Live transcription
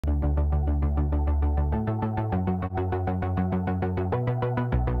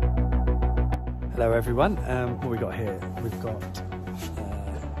Hello everyone, what we got here? We've got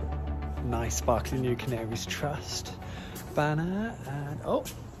nice sparkly new Canaries Trust banner and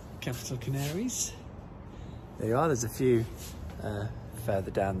Capital Canaries. There you are, there's a few further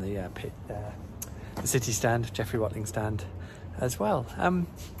down the pit the city stand, Jeffrey Watling stand as well.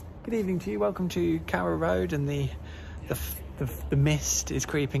 Good evening to you, welcome to Carrow Road, and the mist is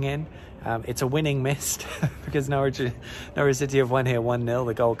creeping in. It's a winning mist because Norwich City have won here 1-0,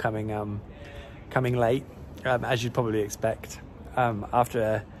 the goal coming late, as you'd probably expect,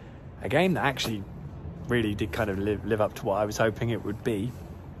 after a game that actually really did kind of live up to what I was hoping it would be.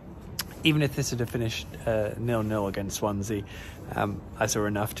 Even if this had finished 0-0 against Swansea, I saw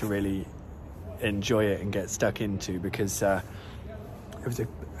enough to really enjoy it and get stuck into, because it was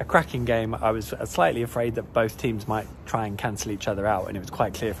a cracking game. I was slightly afraid that both teams might try and cancel each other out, and it was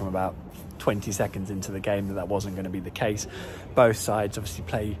quite clear from about 20 seconds into the game that wasn't going to be the case. Both sides obviously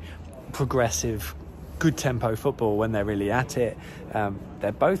play progressive, good tempo football when they're really at it.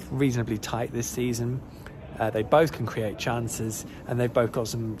 They're both reasonably tight this season. They both can create chances, and they've both got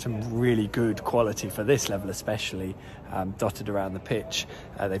some really good quality for this level, especially dotted around the pitch.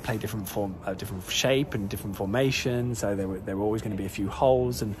 They play different shape and different formations, so there were always going to be a few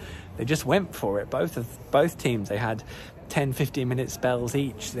holes, and they just went for it. Both teams, they had 10-15 minute spells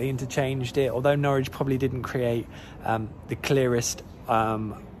each. They interchanged it, although Norwich probably didn't create the clearest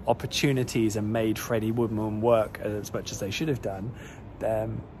opportunities and made Freddie Woodman work as much as they should have done.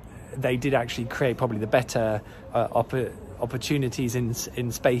 They did actually create probably the better opportunities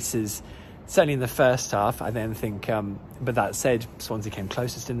in spaces, certainly in the first half. I then think, but that said, Swansea came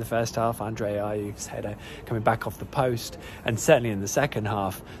closest in the first half. Andre Ayew's header coming back off the post, and certainly in the second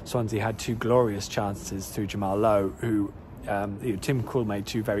half, Swansea had two glorious chances through Jamal Lowe, who Tim Krul made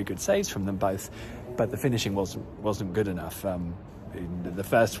two very good saves from them both, but the finishing wasn't good enough. In the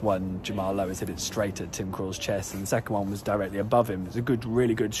first one, Jamal Lowe hit it straight at Tim Krul's chest, and the second one was directly above him. It was a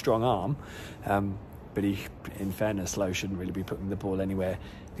really good, strong arm. But he, in fairness, Lowe shouldn't really be putting the ball anywhere,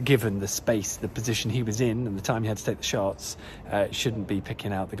 given the space, the position he was in, and the time he had to take the shots. Shouldn't be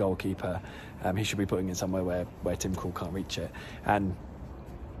picking out the goalkeeper. He should be putting it somewhere where Tim Krul can't reach it. And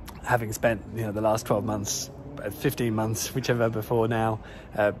having spent the last 12 months, 15 months, whichever before now,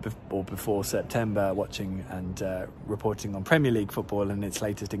 or before September, watching and reporting on Premier League football and its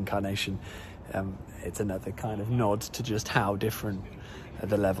latest incarnation, it's another kind of nod to just how different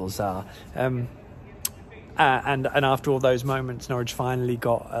the levels are. And after all those moments, Norwich finally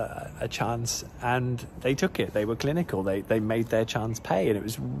got a chance, and they took it. They were clinical. They made their chance pay, and it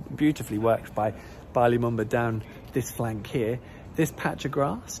was beautifully worked by Bali Mumba down this flank here. This patch of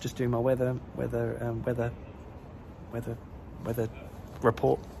grass, just doing my weather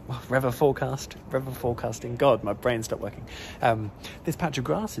report, weather forecasting. God, my brain stopped working. This patch of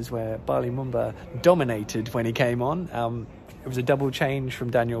grass is where Bali Mumba dominated when he came on. It was a double change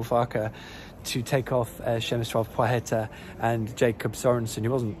from Daniel Farke to take off Przemysław Płacheta and Jacob Sorensen.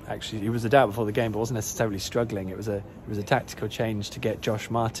 He was a doubt before the game, but wasn't necessarily struggling. It was a tactical change to get Josh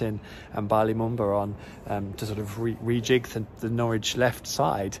Martin and Bali Mumba on, to sort of rejig the Norwich left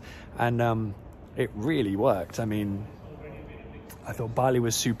side, and it really worked. I mean, I thought Bali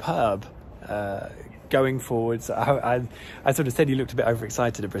was superb going forwards. I sort of said he looked a bit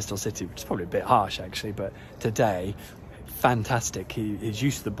overexcited at Bristol City, which is probably a bit harsh actually, but today, fantastic. His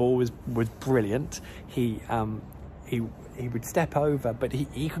use of the ball was brilliant. He would step over, but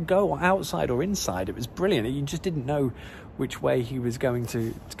he could go outside or inside. It was brilliant. You just didn't know which way he was going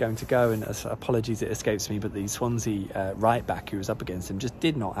to go. And apologies, it escapes me, but the Swansea right back who was up against him just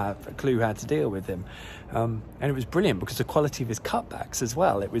did not have a clue how to deal with him. And it was brilliant because the quality of his cutbacks as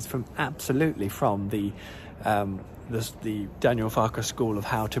well. It was absolutely from the Daniel Farke school of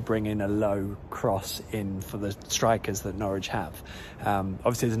how to bring in a low cross in for the strikers that Norwich have.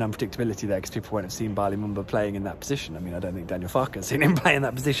 Obviously there's an unpredictability there because people won't have seen Bali Mumba playing in that position. I mean, I don't think Daniel Farke has seen him play in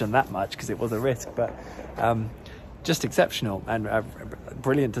that position that much because it was a risk, but just exceptional and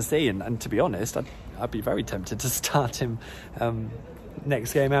brilliant to see. And to be honest, I'd be very tempted to start him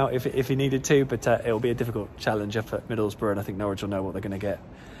next game out if he needed to, but it'll be a difficult challenge up at Middlesbrough, and I think Norwich will know what they're going to get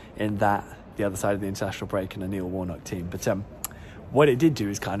in that, the other side of the international break, and a Neil Warnock team. But what it did do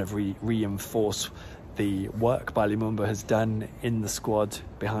is kind of reinforce the work Bali Mumba has done in the squad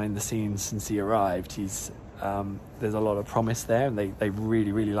behind the scenes since he arrived. There's a lot of promise there, and they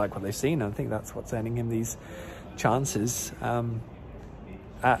really, really like what they've seen, and I think that's what's earning him these chances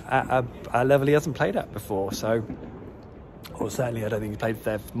at a level he hasn't played at before. So or certainly I don't think he played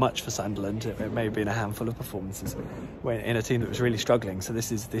there much for Sunderland. It may have been a handful of performances when in a team that was really struggling. So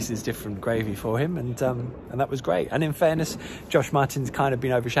this is different gravy for him, and that was great. And in fairness, Josh Martin's kind of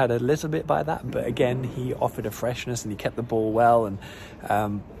been overshadowed a little bit by that, but again, he offered a freshness and he kept the ball well,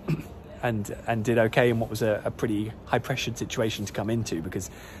 and did okay in what was a pretty high pressured situation to come into, because,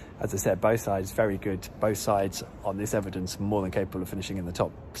 as I said, both sides very good. Both sides on this evidence more than capable of finishing in the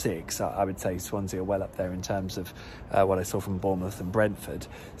top 6. I would say Swansea are well up there in terms of what I saw from Bournemouth and Brentford.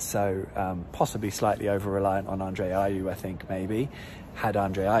 So possibly slightly over-reliant on Andre Ayew, I think, maybe. Had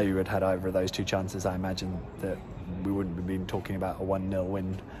Andre Ayew had either of those 2 chances, I imagine that we wouldn't have been talking about a 1-0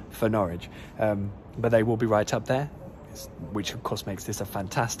 win for Norwich. But they will be right up there, which of course makes this a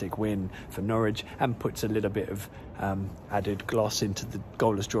fantastic win for Norwich and puts a little bit of added gloss into the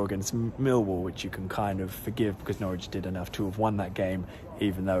goalless draw against Millwall, which you can kind of forgive because Norwich did enough to have won that game,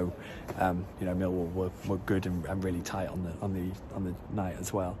 even though Millwall were good and really tight on the night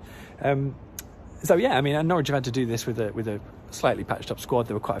as well. So yeah, I mean, and Norwich have had to do this with a slightly patched up squad.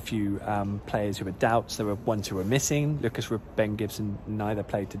 There were quite a few players who were doubts. There were ones who were missing. Ben Gibson neither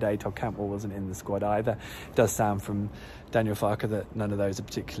played today. Todd Cantwell wasn't in the squad either. It does sound from Daniel Farke that none of those are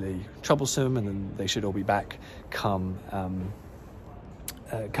particularly troublesome, and then they should all be back come the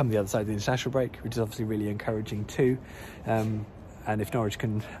other side of the international break, which is obviously really encouraging too. And if Norwich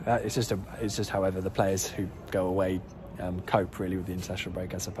can, it's just however the players who go away cope really with the international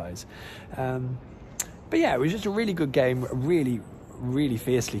break, I suppose. But yeah, it was just a really good game, really, really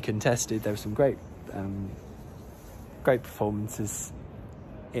fiercely contested. There were some great performances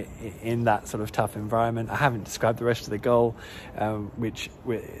in that sort of tough environment. I haven't described the rest of the goal, which,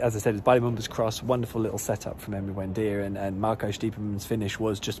 as I said, is Ballymunda's cross. Wonderful little setup from Emre Buendia, and Marco Stiepermann's finish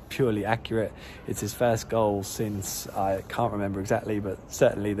was just purely accurate. It's his first goal since, I can't remember exactly, but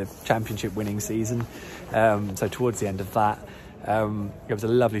certainly the Championship winning season. So towards the end of that, it was a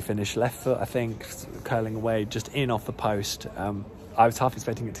lovely finish, left foot, I think, curling away, just in off the post. I was half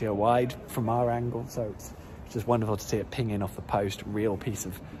expecting it to go wide from our angle, so it's just wonderful to see it ping in off the post. Real piece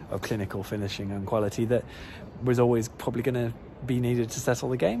of clinical finishing and quality that was always probably going to be needed to settle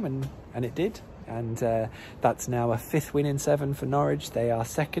the game, and it did. And that's now a 5th win in 7 for Norwich. They are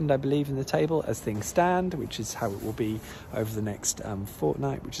 2nd, I believe, in the table as things stand, which is how it will be over the next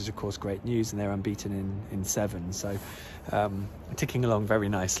fortnight, which is, of course, great news. And they're unbeaten in 7. So ticking along very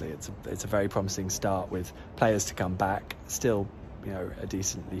nicely. It's a very promising start with players to come back, still, a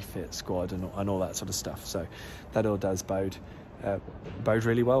decently fit squad and all that sort of stuff. So that all does bode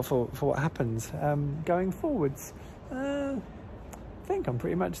really well for what happens going forwards. I think I'm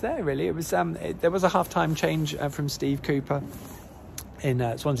pretty much there, really. It was there was a half-time change from Steve Cooper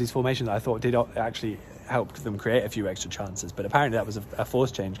in Swansea's formation that I thought did actually help them create a few extra chances, but apparently that was a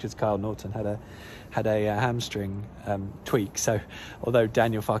forced change because Kyle Norton had a hamstring tweak. So although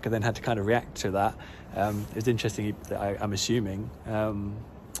Daniel Farke then had to kind of react to that, it's interesting. I'm assuming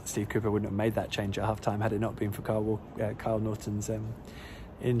Steve Cooper wouldn't have made that change at half-time had it not been for Kyle Norton's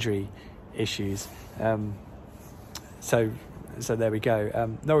injury issues. So there we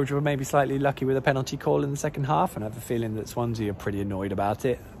go. Norwich were maybe slightly lucky with a penalty call in the second half, and I have a feeling that Swansea are pretty annoyed about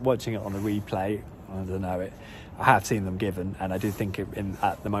it. Watching it on the replay, I don't know it. I have seen them given, and I did think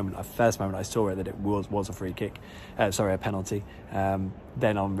at the first moment I saw it, that it was a free kick. A penalty.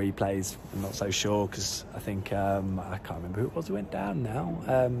 Then on replays, I'm not so sure because I think I can't remember who it was who went down now,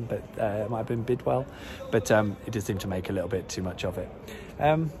 but it might have been Bidwell. But it did seem to make a little bit too much of it.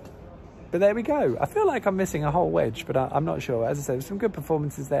 But there we go. I feel like I'm missing a whole wedge, but I'm not sure. As I said, there's some good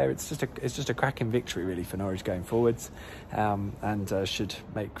performances there. It's just a cracking victory really for Norwich going forwards, and should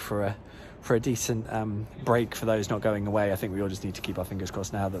make for a decent break for those not going away. I think we all just need to keep our fingers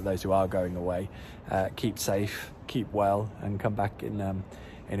crossed now that those who are going away keep safe, keep well, and come back in a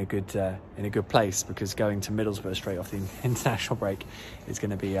good place, because going to Middlesbrough straight off the international break is going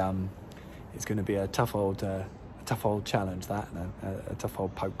to be a tough old challenge, that, and a tough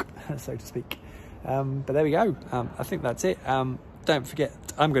old poke, so to speak. But there we go. I think that's it. Don't forget,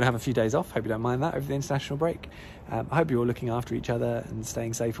 I'm going to have a few days off. Hope you don't mind that over the international break. I hope you're all looking after each other and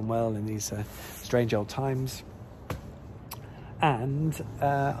staying safe and well in these strange old times. And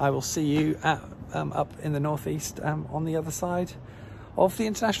I will see you up in the northeast on the other side of the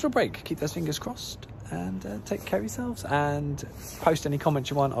international break. Keep those fingers crossed, and take care of yourselves, and post any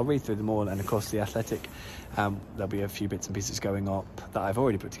comments you want. I'll read through them all. And of course The Athletic, there'll be a few bits and pieces going up that I've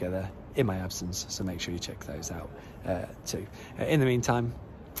already put together in my absence, so make sure you check those out too. In the meantime,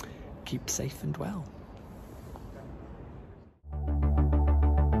 keep safe and well.